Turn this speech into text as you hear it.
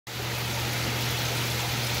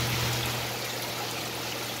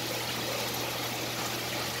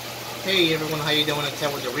Hey everyone, how you doing? It's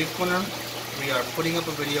Ted with the Reef Corner. We are putting up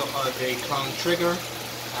a video of a clown trigger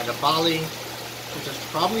at a Bali, which has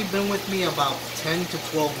probably been with me about 10 to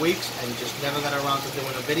 12 weeks and just never got around to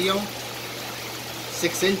doing a video.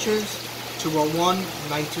 6 inches,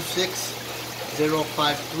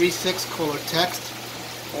 201-926-0536, call or text,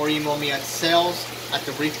 or email me at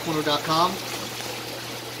sales@thereefcorner.com.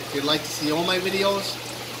 If you'd like to see all my videos,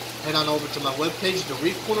 head on over to my webpage,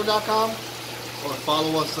 thereefcorner.com, or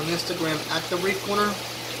follow us on Instagram at The Reef Corner.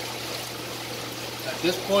 At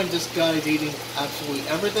this point, this guy is eating absolutely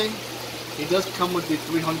everything. He does come with the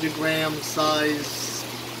 300-gram size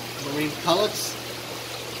marine pellets,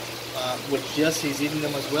 which yes, he's eating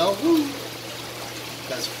them as well. Woo!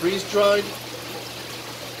 That's freeze-dried.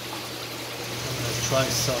 I'm going to try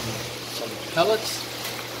some pellets.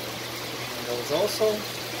 And those also.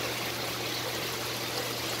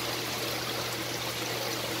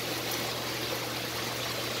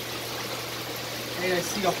 Hey, I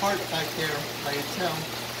see a heart back there, I can tell.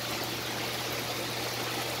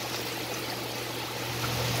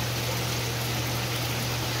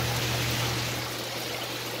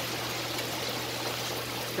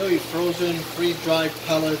 Could be frozen, freeze-dried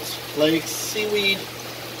pellets, flakes, seaweed,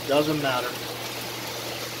 doesn't matter.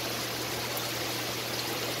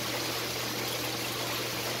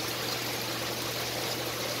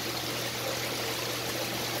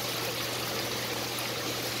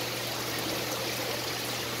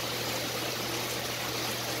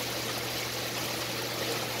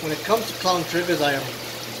 When it comes to clown triggers, I am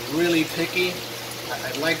really picky.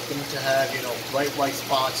 I like them to have, bright white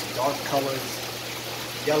spots, dark colors,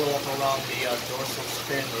 yellow up around the dorsal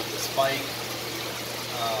fin or the spike,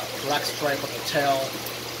 black stripe on the tail.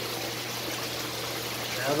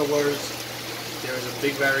 In other words, there is a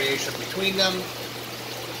big variation between them,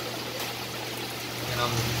 and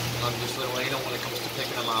I'm just a little anal when it comes to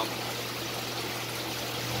picking them out.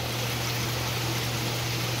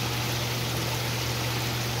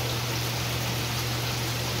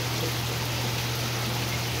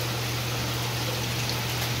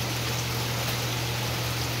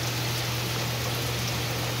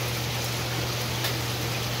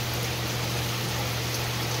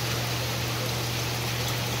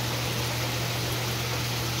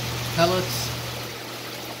 Pellets.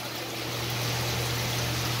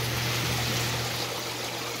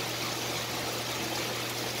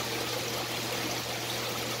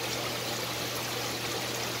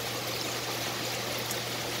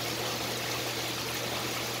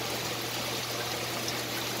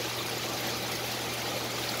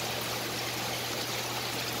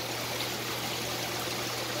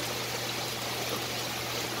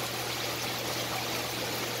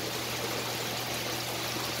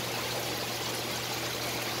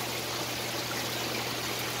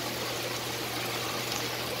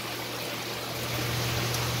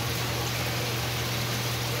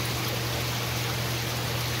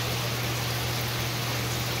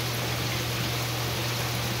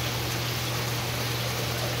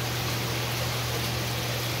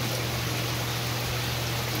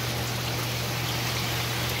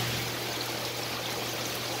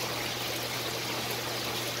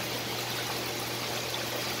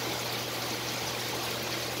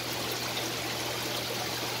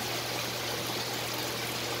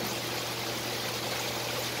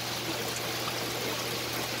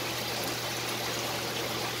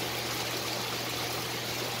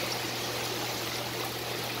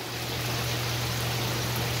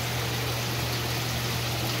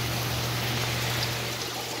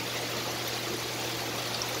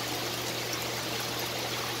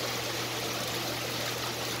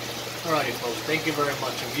 Alrighty folks, thank you very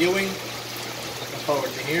much for viewing. Looking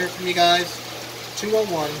forward to hearing from you guys.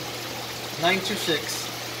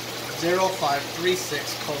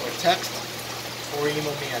 201-926-0536, call or text, or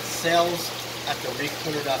email me at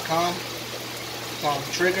sales@thereefcorner.com. Clown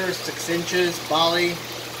trigger, 6 inches, Bali.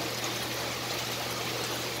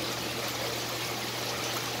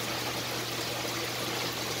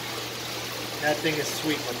 That thing is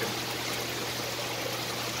sweet looking.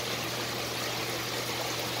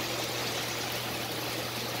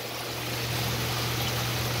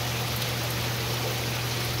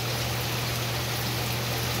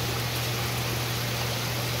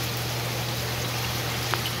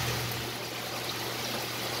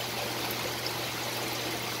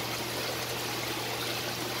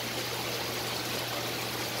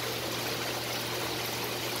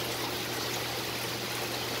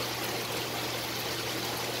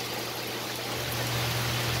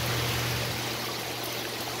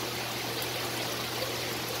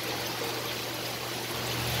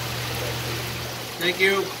 Thank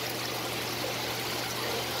you.